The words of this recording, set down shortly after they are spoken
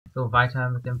So, weiter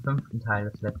mit dem 5.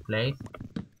 Teil des Let's Plays.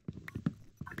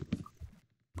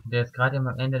 Der ist gerade am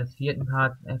Ende des 4.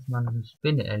 Parts erstmal eine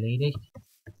Spinne erledigt.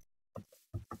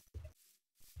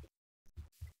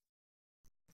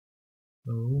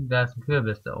 So, da ist ein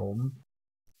Kürbis da oben.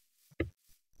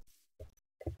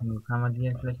 Und nun kann man die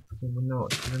jetzt vielleicht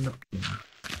benutzen.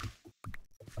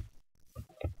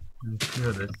 Ein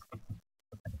Kürbis.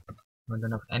 Wenn man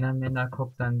dann auf Endermänner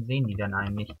guckt, dann sehen die dann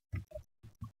einen nicht.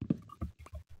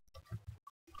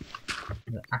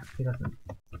 Der Axt geht das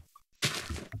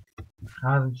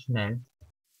rasend schnell.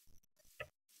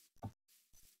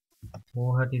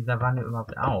 Wo hört die Savanne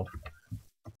überhaupt auf?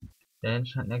 Der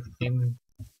scheint ein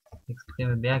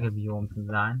extreme Bergebiom zu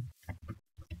sein.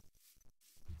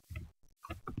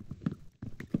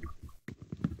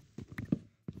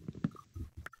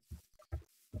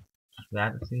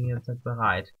 Schwert ist sie jetzt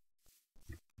bereit.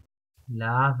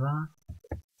 Lava.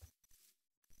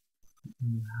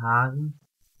 Hasen.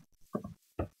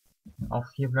 Auf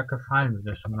 4 Blöcke fallen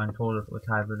würde schon mein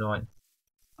Todesurteil bedeuten.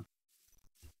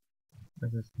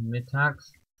 Es ist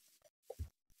mittags.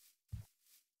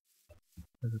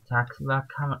 Also tagsüber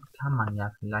kann man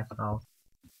ja vielleicht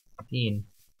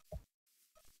rausgehen.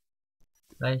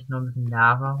 Vielleicht noch ein bisschen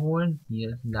Lava holen.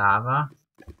 Hier ist Lava.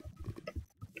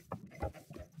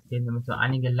 Hier sind nämlich so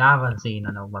einige Lavaseen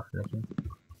an der Oberfläche.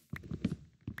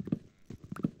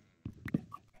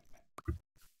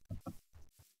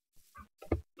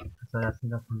 Was soll das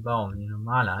denn auf dem Baum? Die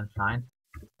normale anscheinend.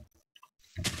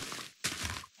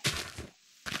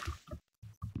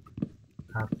 Ein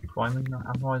paar Bäume noch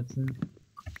abholzen.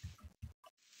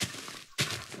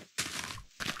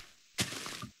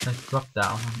 Vielleicht droppt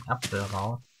da auch noch ein Apfel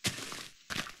raus.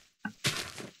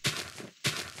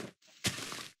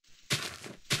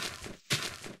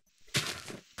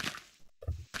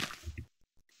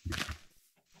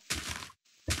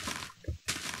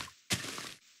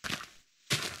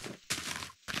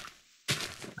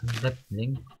 Ein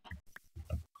Setzling.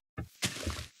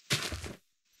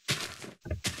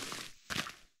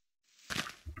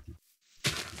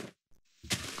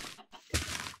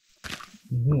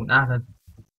 Huhn, das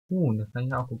Huhn, das kann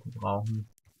ich auch gut gebrauchen.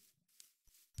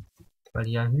 Weil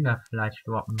die ja Hühnerfleisch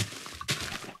droppen.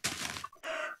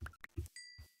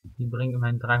 Die bringen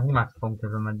immerhin 3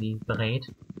 Hungerspunkte, wenn man die brät.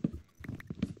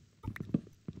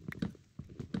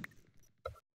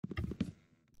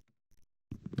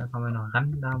 Da kommen wir noch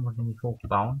ran, da muss ich mich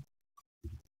hochbauen.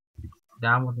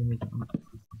 Da muss ich mich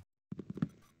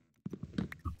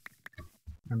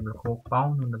einen Block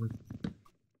hochbauen und das ist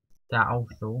da auch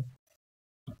so.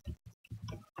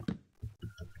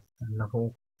 Einen Block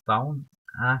hochbauen.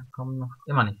 Kommen noch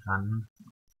immer nicht ran.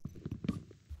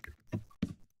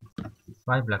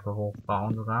 2 Blöcke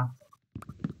hochbauen sogar.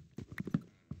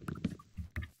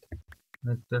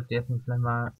 Jetzt dürft ihr jetzt vielleicht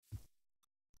mal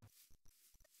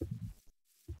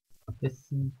ein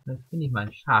bisschen, vielleicht finde ich mal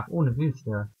ein Schaf ohne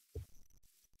Wüste.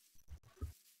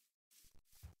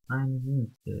 Eine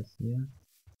Wüste ist hier.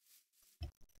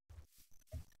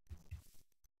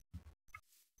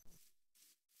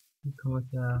 Hier komme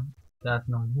ich ja, da ist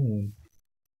noch ein Huhn.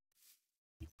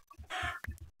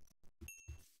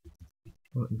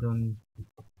 Und so ein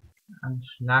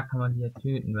Schlag kann man die ja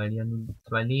töten, weil die ja nur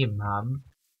 2 Leben haben.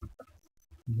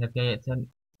 Ich habe ja jetzt ja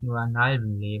nur ein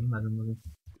halben Leben, also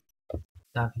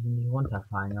darf ich nicht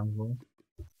runterfallen irgendwo.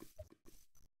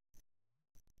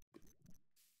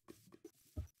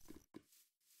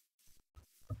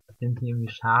 Sind hier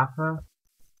irgendwie Schafe?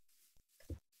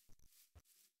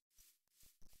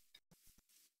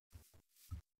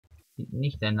 Sieht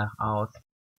nicht danach aus.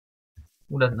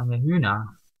 Da sind noch mehr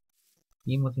Hühner.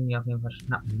 Die muss ich mir auf jeden Fall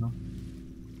schnappen, ne?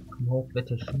 Komm hoch,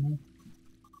 bitte schnell.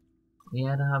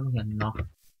 Erde haben wir noch.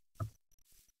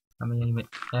 Kann man hier mit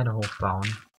Erde hochbauen.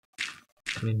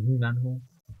 Mit den Hühnern hoch.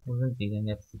 Wo sind die denn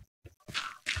jetzt?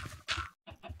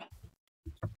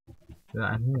 Für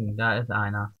ein Huhn, da ist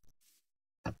einer.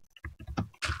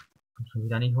 Kommt schon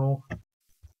wieder nicht hoch. Mit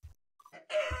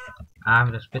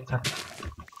der Spitzhacke.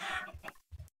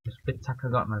 Der Spitzhacke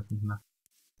sollte man es nicht mehr.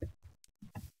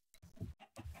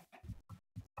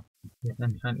 Hier ist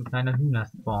anscheinend ein kleiner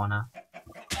Hühnerspawner.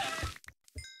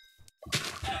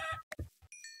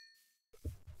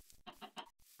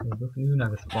 Wo so viele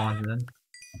Hühner gespawnt sind.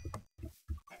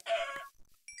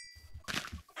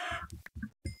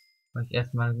 Weil ich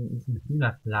erstmal ein bisschen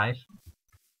Hühnerfleisch.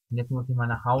 Und jetzt muss ich mal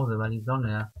nach Hause, weil die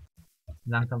Sonne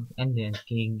langsam das Ende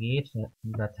entgegengeht.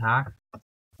 Dieser Tag.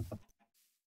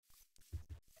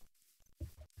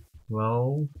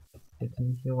 Wow. Bitte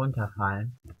nicht hier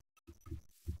runterfallen.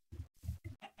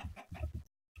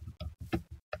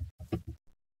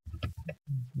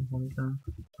 Runter.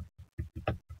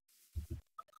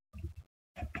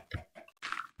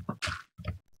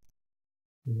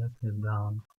 Äpfel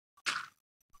bauen.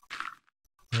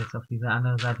 Jetzt auf diese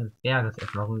andere Seite des Berges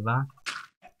etwa rüber.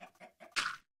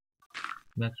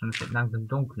 Ich merke schon, es wird langsam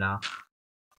dunkler.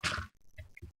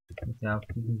 Ich muss ja auf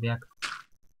diesem Berg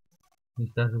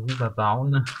nicht da so rüber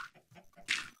bauen.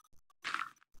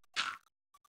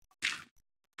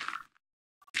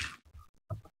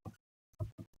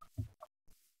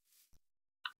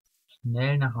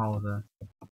 Schnell nach Hause.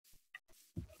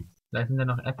 Vielleicht sind da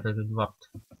noch Äpfel gedroppt.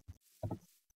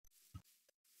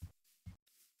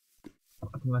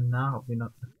 Gucken wir nach, ob wir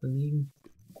noch Äpfel liegen.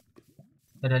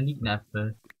 Ja, da liegen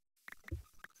Äpfel.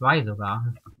 2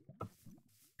 sogar.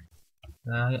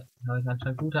 Da habe ich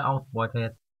anscheinend gute Ausbeute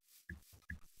jetzt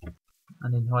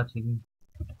an den heutigen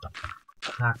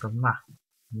Tag gemacht.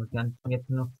 Ich muss jetzt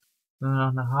nur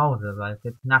noch nach Hause, weil es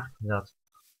jetzt Nacht wird.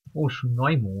 Oh, schon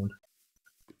Neumond.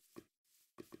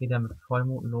 Geht dann mit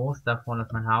Vollmond los. Da vorne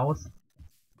ist mein Haus.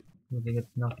 Ich muss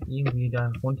jetzt noch irgendwie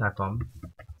da runterkommen,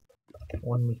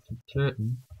 ohne mich zu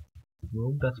töten.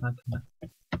 So, das war knapp.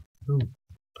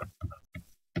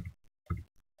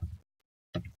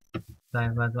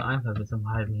 Da war so einfach bis zum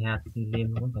halben Herz die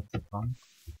Leben runterzukommen.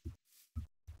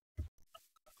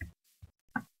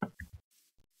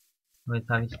 Und jetzt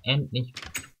habe ich endlich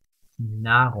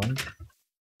Nahrung.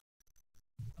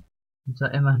 Und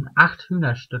zwar immerhin 8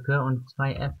 Hühnerstücke und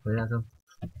 2 Äpfel. Also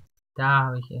da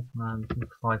habe ich erstmal ein bisschen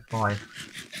Freude.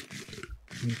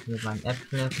 Ich will meinen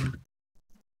Äpfel essen.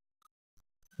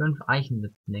 5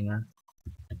 Eichensitzlinge.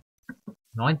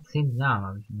 19 Samen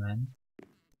habe ich immerhin.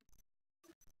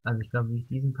 Also ich glaube, wie ich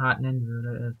diesen Part nennen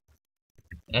würde, ist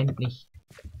endlich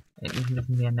ein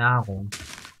bisschen mehr Nahrung.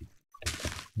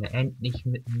 Ja, endlich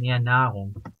mit mehr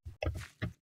Nahrung.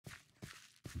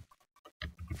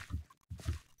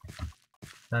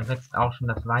 Da wächst auch schon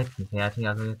das Weizen fertig,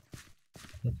 also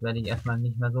jetzt werde ich erstmal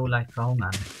nicht mehr so leicht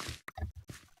verhungern.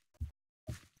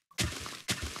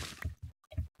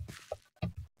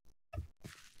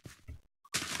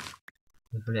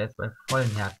 Ich will jetzt bei vollen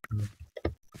Herzen.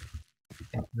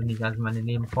 Jetzt will ich also meine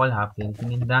Leben voll habe, gehe ich in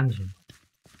den Dungeon.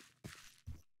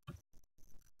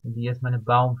 Und hier ist meine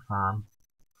Baumfarm.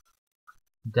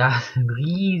 Da ist ein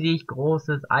riesig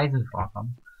großes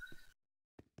Eisenvorkommen.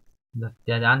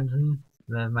 Der Dungeon,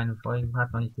 wer meine vorigen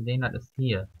Part noch nicht gesehen hat, ist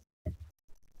hier.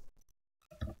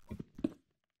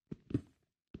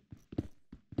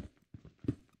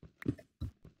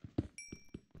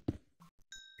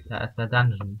 Da ist der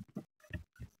Dungeon.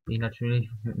 Gehe natürlich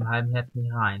mit einem halben Herz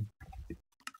nicht rein.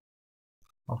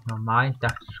 Auf normal, ich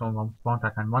dachte schon, warum spawnt da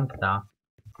kein Monster?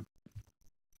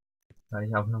 Weil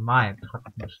ich auf normal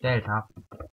trotzdem bestellt habe.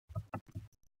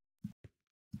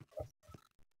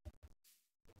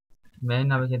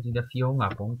 Immerhin habe ich jetzt wieder 4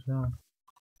 Hungerpunkte.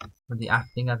 Und die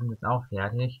 8 Dinger sind jetzt auch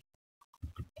fertig.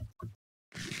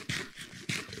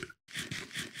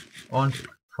 Und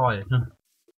voll.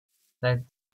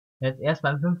 Jetzt erst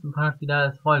beim 5. Part wieder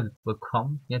das voll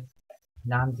bekommen. Jetzt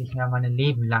laden sich ja meine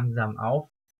Leben langsam auf.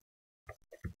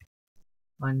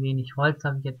 Ein wenig Holz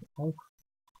habe ich jetzt auch.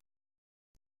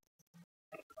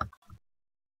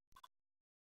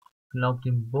 Ich glaube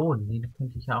den Boden, den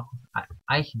könnte ich ja auch aus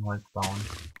Eichenholz bauen.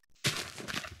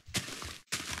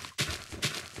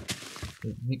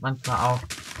 Das sieht man zwar auch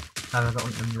teilweise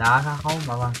unten im Lagerraum,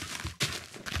 aber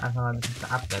einfach mal ein bisschen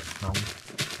zur Abwechslung.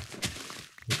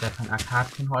 Das ist ja kein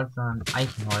Akazienholz, sondern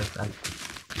Eichenholz als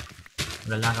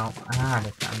oder Lagerraum. Ah,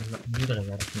 das ist ja alles noch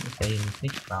niedriger, deswegen ist der hier nicht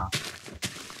sichtbar.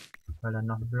 Weil dann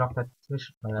noch ein Block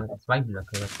dazwischen, weil da 2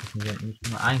 Blöcke dazwischen sind, nicht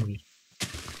nur ein, wie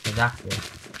ich dachte.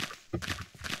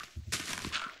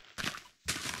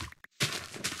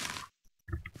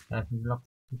 Da ist ein Block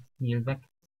zu viel weg.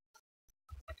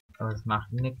 Aber es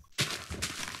macht nichts.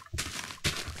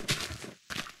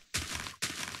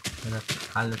 Das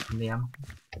ist alles leer.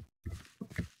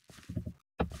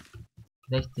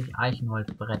 60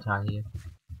 Eichenholzbretter hier.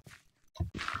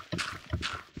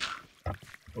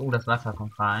 Oh, das Wasser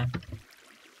kommt rein.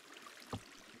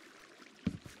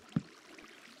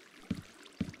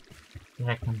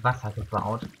 Direkt ein Wasser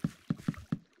gebaut.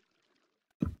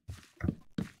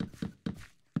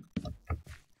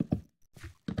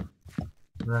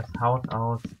 Das Haus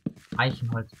aus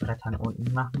Eichenholzbrettern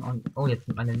unten machen und oh, jetzt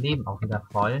sind meine Leben auch wieder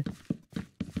voll.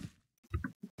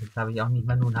 Jetzt habe ich auch nicht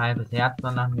mehr nur ein halbes Herz,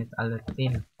 sondern jetzt alle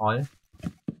 10 voll.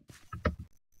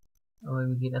 Aber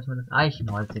wie geht erstmal das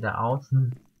Eichenholz wieder aus?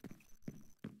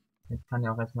 Jetzt kann ich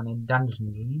auch erstmal in den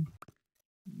Dungeon gehen.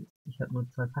 Ich habe nur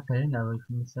 2 Fackeln, aber ich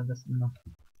muss ja das noch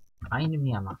eine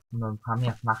mehr machen, oder ein paar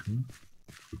mehr machen.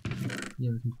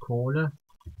 Hier ist Kohle.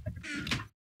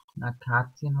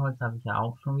 Akazienholz habe ich ja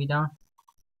auch schon wieder.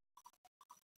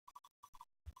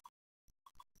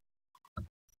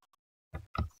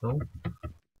 So.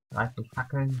 30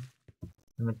 Fackeln.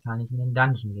 Damit kann ich in den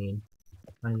Dungeon gehen.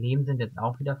 Meine Leben sind jetzt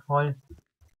auch wieder voll.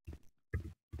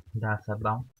 Da ist der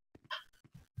Baum.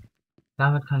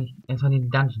 Damit kann ich erstmal den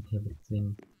Dungeon hier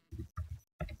bezwingen.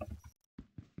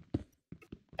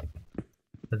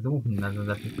 Versuchen, also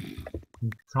das ist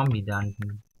ein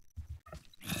Zombie-Dungeon.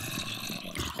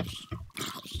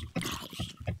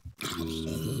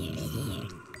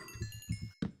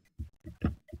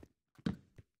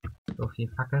 So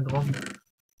viel Fackeln drum.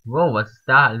 Wow, was ist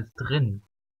da alles drin?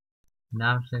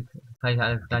 Namensschild kann ich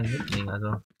alles gleich mitnehmen,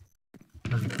 also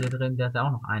was ist hier drin? Da ist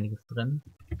auch noch einiges drin.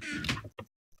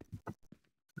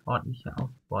 Ordentliche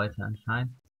Ausbeute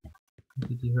anscheinend. Dann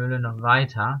geht die Höhle noch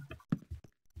weiter.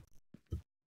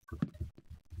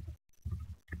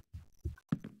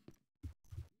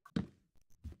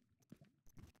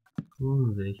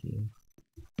 Gruselig hier.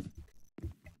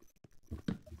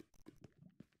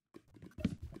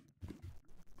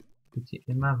 Geht hier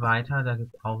immer weiter, da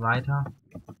geht's auch weiter.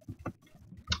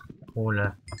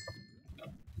 Kohle.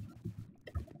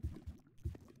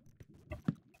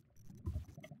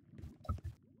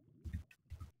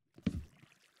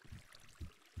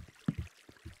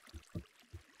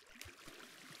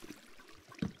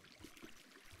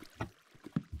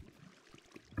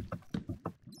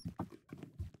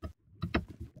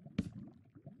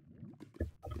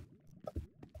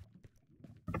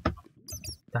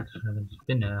 Das ist schon eine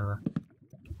Spinne, aber.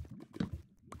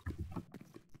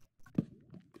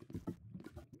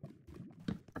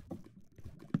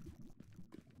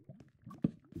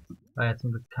 War ja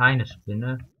zum Glück keine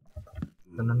Spinne,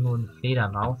 sondern nur eine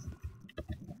Fledermaus.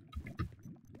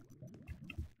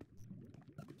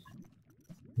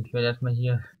 Ich werde erstmal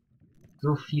hier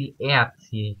so viel Erz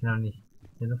hier. Ich kann doch nicht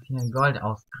hier so viel Gold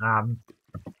ausgraben.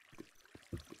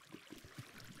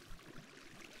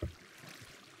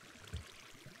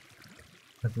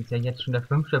 Das ist ja jetzt schon der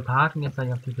 5. Part und jetzt habe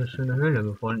ich auch diese schöne Höhle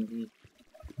gefunden, die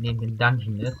neben dem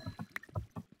Dungeon ist.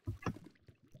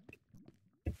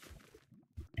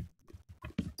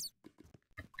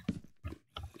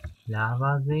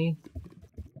 Lavasee.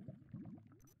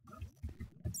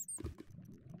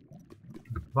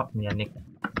 Droppt mir ja nichts.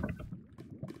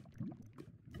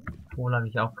 Kohle habe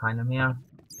ich auch keine mehr.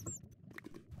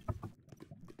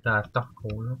 Da ist doch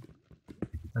Kohle.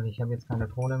 Also ich habe jetzt keine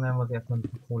Kohle mehr, muss erstmal ein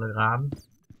bisschen Kohle graben.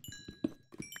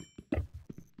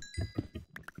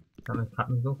 Ich habe jetzt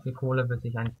gerade so viel Kohle, bis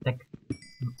ich ein Stack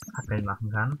Fackeln machen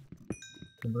kann.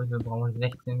 Dafür brauche ich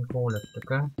 16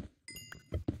 Kohlestücke.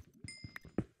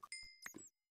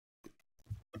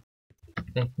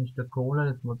 16 Stück Kohle,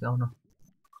 jetzt muss ich auch noch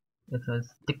etwas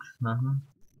Sticks machen.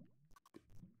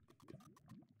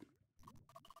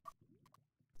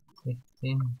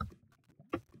 16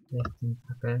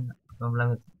 Fackeln. Warum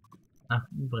bleiben jetzt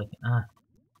 8 übrig? Ah.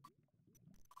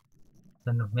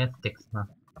 Dann noch mehr Sticks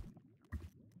machen.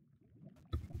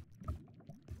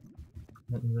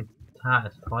 Mein Inventar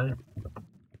ist voll.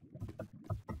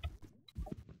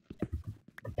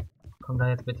 Komm da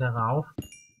jetzt bitte rauf.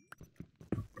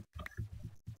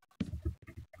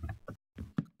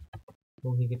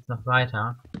 So, hier geht's noch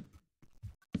weiter.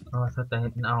 Aber was hat da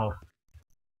hinten auf?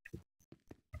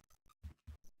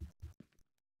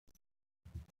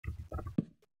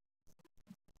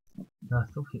 Da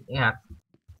ist so viel Erz.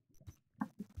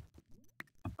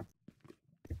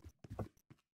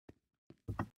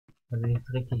 Also hier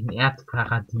ist richtig ein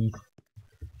Erzparadies.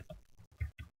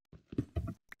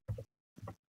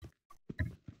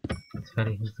 Das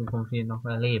werde ich in Zukunft hier noch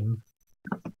erleben.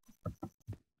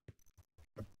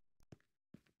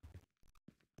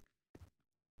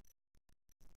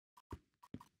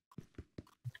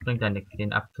 Es bringt ja nichts,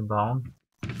 den abzubauen.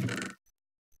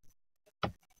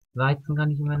 Weizen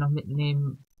kann ich immer noch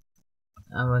mitnehmen.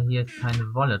 Aber hier ist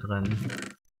keine Wolle drin.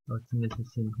 Aber zumindest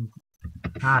ist hier ein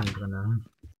Faden drin.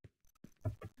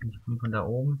 Ich komme von da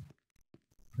oben.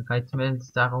 Da kann ich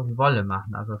zumindest daraus Wolle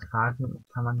machen. Also aus Faden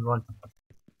kann man Wolle.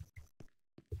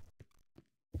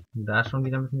 Und da ist schon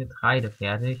wieder mit Getreide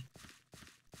fertig.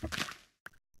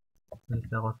 Wenn ich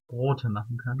daraus Brote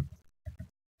machen kann.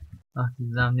 Ach,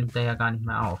 die Samen nimmt er ja gar nicht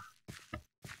mehr auf.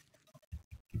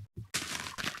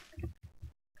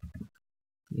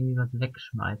 Irgendwie was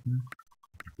wegschmeißen.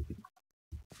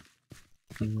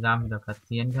 Die Samen wieder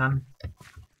platzieren kann.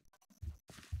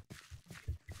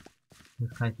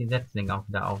 Jetzt kann ich die Setzlinge auch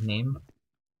wieder aufnehmen.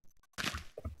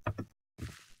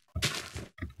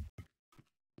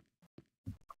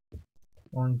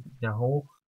 Und wieder hoch.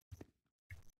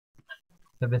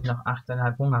 Ich habe jetzt noch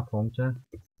 8,5 Hungerpunkte.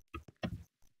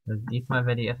 Also diesmal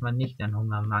werde ich erstmal nicht an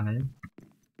Hunger mangeln.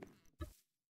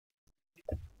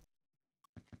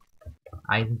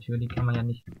 Eisentür, die kann man ja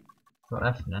nicht zu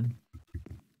öffnen.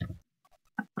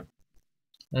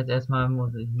 Jetzt erstmal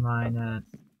muss ich meine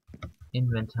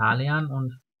Inventar lernen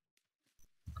und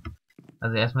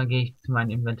also erstmal gehe ich zu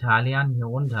meinen Inventar lernen hier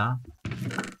runter.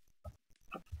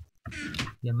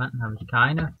 Diamanten habe ich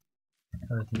keine.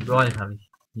 Aber Gold habe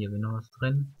ich hier genug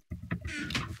drin.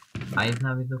 Eisen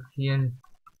habe ich so viel.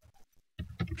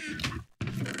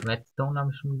 Redstone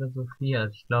habe ich schon wieder so viel.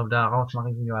 Also ich glaube, daraus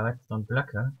mache ich wieder Redstone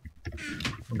Blöcke.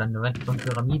 Und dann eine Redstone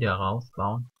Pyramide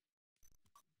rausbauen.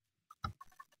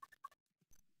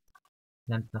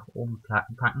 Ganz nach oben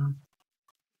packen.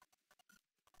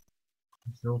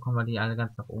 So können wir die alle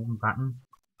ganz nach oben packen.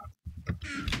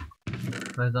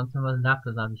 Weil sonst noch was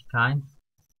Lapis habe ich keins.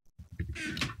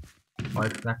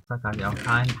 Holzwerkzeug habe ich auch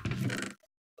keins.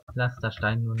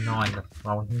 Pflasterstein nur 9. Das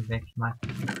brauche ich nicht wegschmeißen.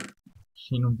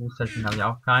 Schienen und Boosterchen habe ich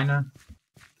auch keine.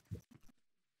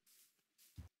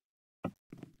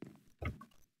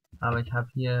 Aber ich habe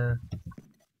hier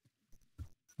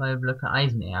 2 Blöcke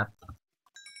Eisenerz.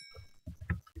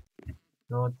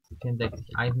 So,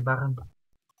 64 Eisenbarren.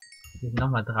 Hier sind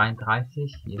nochmal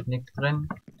 33. Hier ist nichts drin.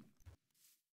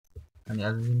 Kann ich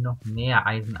also noch mehr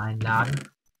Eisen einladen.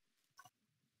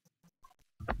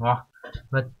 Boah,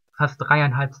 wird fast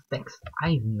 3,5 Stacks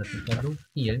Eisen. Das ist ja so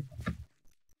viel.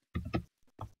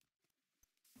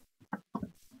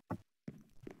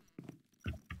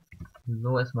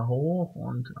 So erstmal hoch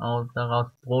und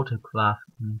daraus Brote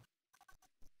craften.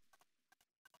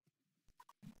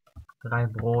 3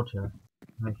 Brote.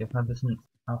 Dann ich jetzt mal ein bisschen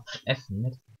auf Essen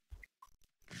mit.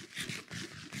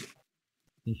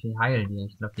 Wie viel heilen die?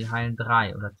 Ich glaube, die heilen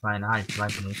 3 oder 2,5, ich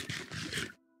weiß nicht.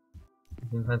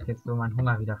 Auf jeden Fall ist jetzt so mein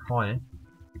Hunger wieder voll.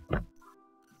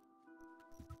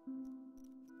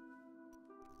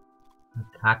 Ein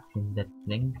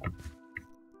Kakteen-Setzling.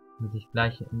 Damit ich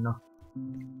gleich noch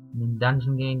in den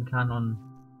Dungeon gehen kann und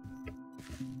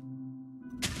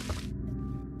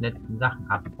letzten Sachen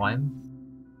abräumen.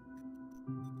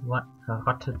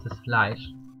 Verrottetes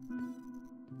Fleisch.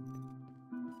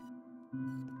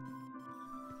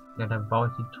 Ja, dann baue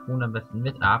ich die Truhen am besten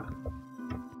mit ab.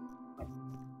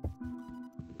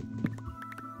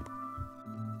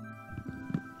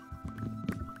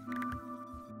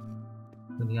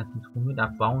 So, die ganzen Truhen mit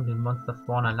abbauen. Den Monster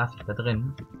Spawner lasse ich da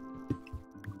drin.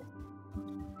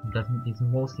 Und das mit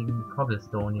diesem moosigen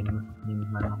Cobblestone, den nehme ich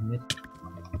mal noch mit.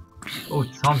 Oh,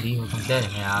 Zombie, wo kommt der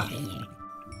denn her?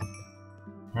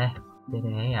 Hä? Der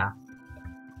denn her?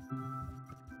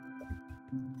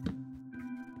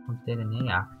 Wo kommt der denn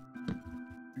her?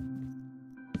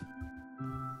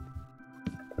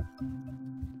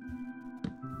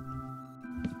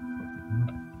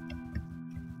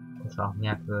 Das war auch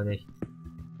merkwürdig.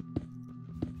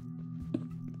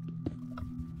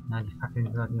 Na, die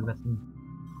Fackeln sollten wir am besten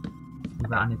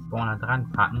lieber an den Spawner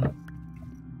dran packen.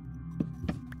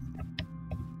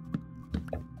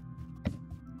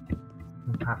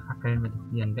 Ein paar Fackeln, damit ich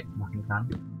die dann wegmachen kann.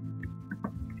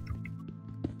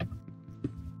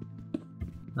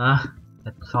 Ach,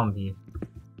 der Zombie.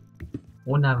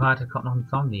 Unerwartet kommt noch ein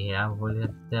Zombie her, obwohl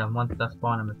jetzt der Monster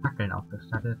Spawner mit Fackeln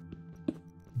ausgestattet.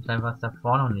 Und dann war es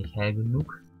davor noch nicht hell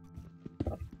genug.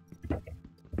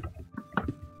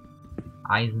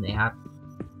 Eisenerz.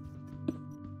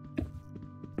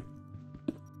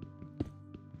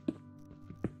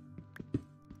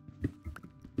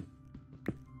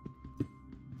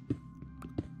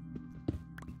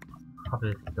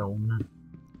 Cobblestone.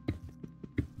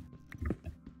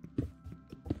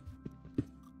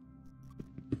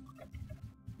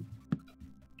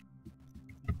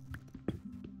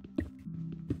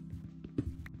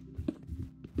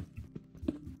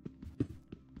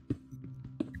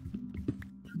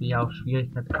 Ich auf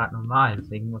Schwierigkeitsgrad normal,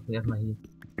 deswegen muss ich erstmal hier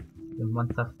den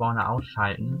Monster Spawner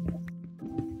ausschalten.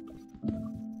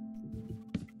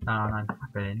 Da noch ein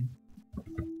Fackeln.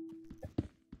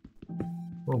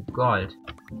 Oh, Gold.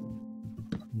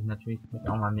 Die ich natürlich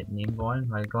auch mal mitnehmen wollen,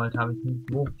 weil Gold habe ich nicht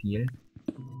so viel.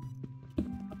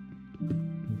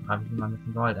 Dann trage ich immer ein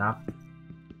bisschen Gold ab.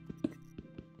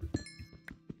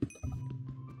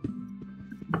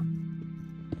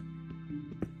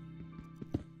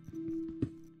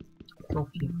 So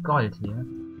viel Gold hier.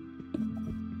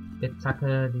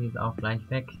 Spitzhacke, die ist auch gleich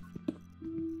weg.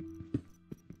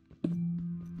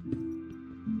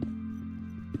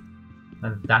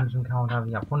 Also Dungeon Count habe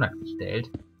ich auf 100 gestellt.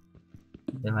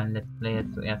 Wenn man Let's Play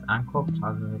jetzt zuerst anguckt,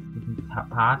 also jetzt diesen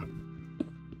Part.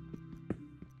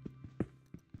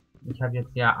 Ich habe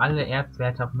jetzt ja alle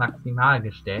Erzwerte auf maximal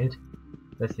gestellt.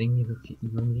 Deswegen hier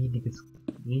so ein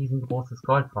riesengroßes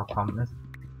Goldvorkommen ist.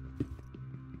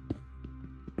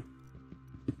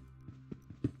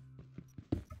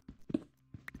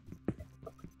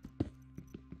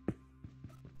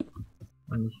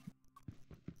 und ich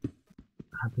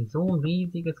habe so ein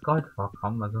riesiges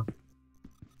Goldvorkommen, also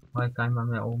war ich gar nicht mal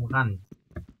mehr oben ran.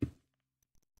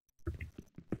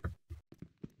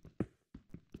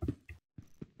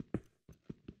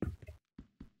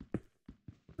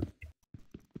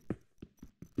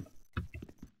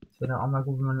 Es wäre auch mal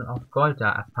gut, wenn man auf Gold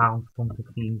da Erfahrungspunkte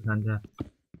kriegen könnte.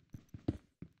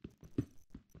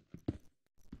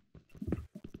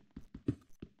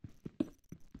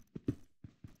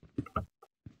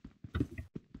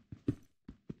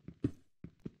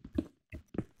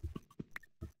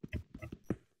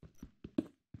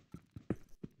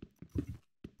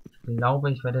 Ich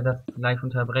glaube, ich werde das gleich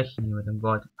unterbrechen hier mit dem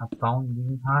Gold abbauen in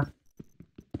diesem Part.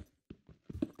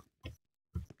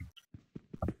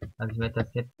 Also ich werde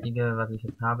das jetzige, was ich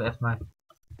jetzt habe, erstmal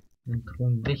in den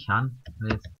Truhen sichern,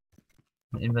 weil jetzt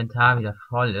mein Inventar wieder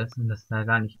voll ist und das da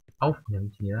gar nicht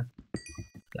aufnimmt hier.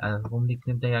 Also rumliegt,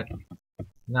 nimmt er ja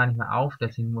gar nicht mehr auf,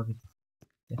 deswegen muss ich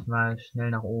erstmal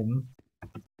schnell nach oben,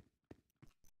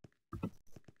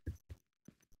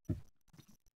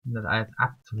 um das alles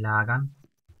abzulagern.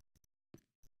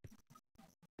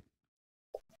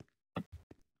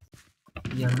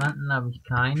 Diamanten habe ich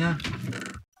keine,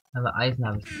 aber Eisen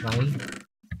habe ich 2.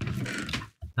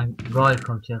 Dann Gold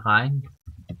kommt hier rein.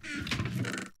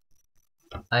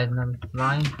 Eisen habe ich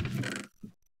 2.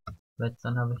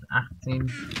 Redstone habe ich 18.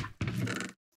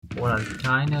 Oder habe ich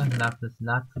keine. Lapis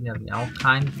Lazuli habe ich auch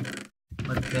keinen.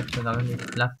 Und jetzt sogar wenn ich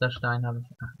Pflasterstein habe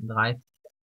ich 38.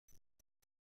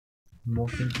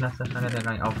 Den Pflasterstein hat er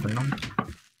gar nicht aufgenommen.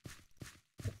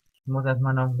 Ich muss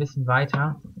erstmal noch ein bisschen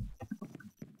weiter.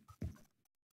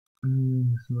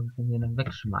 Das muss ich dann hier noch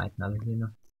wegschmeißen. Also hier noch.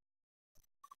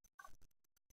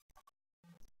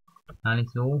 Gar nicht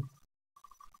so.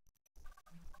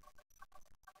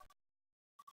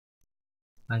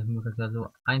 Also ich muss das ja so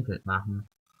einzeln machen.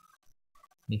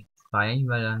 Nicht 2,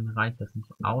 weil dann reicht das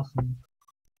nicht aus.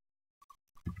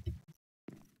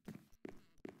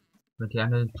 Damit ich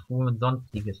eine Truhe und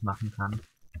sonstiges machen kann.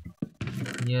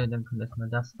 Hier, dann kommt erstmal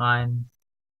das rein.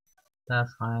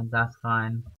 Das rein, das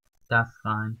rein, das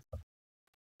rein.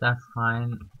 Das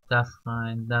rein, das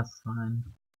rein, das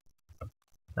rein.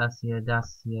 Das hier,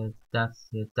 das hier, das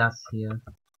hier, das hier.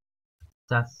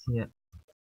 Das hier.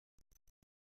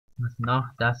 Was noch?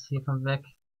 Das hier kommt weg.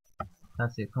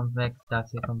 Das hier kommt weg. Das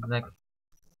hier kommt weg.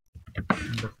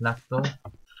 Und das bleibt so.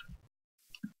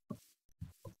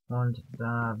 Und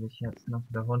da will ich jetzt noch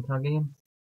wieder runtergehen.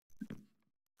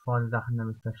 Bevor die Sachen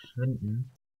nämlich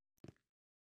verschwinden.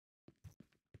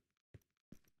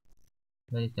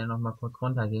 Werde ich dann noch mal kurz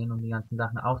runtergehen, um die ganzen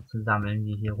Sachen aufzusammeln,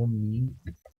 die hier rumliegen.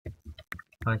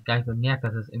 Habe ich gleich bemerkt,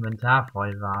 dass das Inventar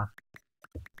voll war.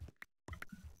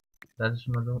 Das ist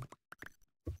schon mal so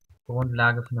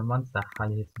Grundlage für eine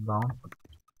Monsterfalle hier zu bauen.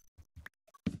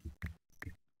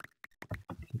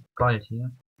 Gold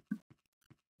hier.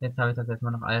 Jetzt habe ich das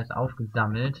erstmal noch alles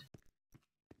aufgesammelt.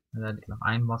 Da liegt noch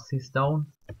ein Mossy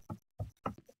Stone.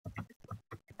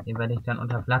 Den werde ich dann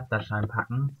unter Pflasterstein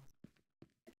packen.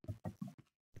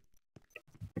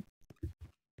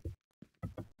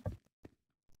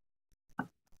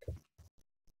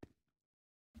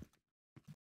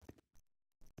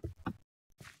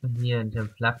 Und hier in der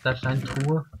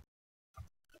Pflastersteintruhe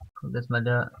kommt erstmal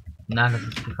der. Nein, das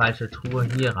ist die falsche Truhe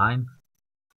hier rein.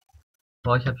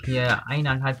 Boah, ich habe hier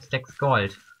 1,5 Stacks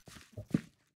Gold.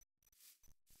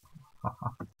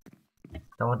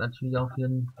 Dauert natürlich auch hier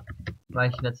ein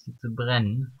Weilchen letztlich zu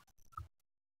brennen.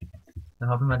 Dann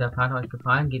hoffen wir, der Part hat euch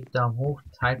gefallen. Gebt Daumen hoch,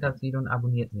 teilt das Video und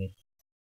abonniert mich.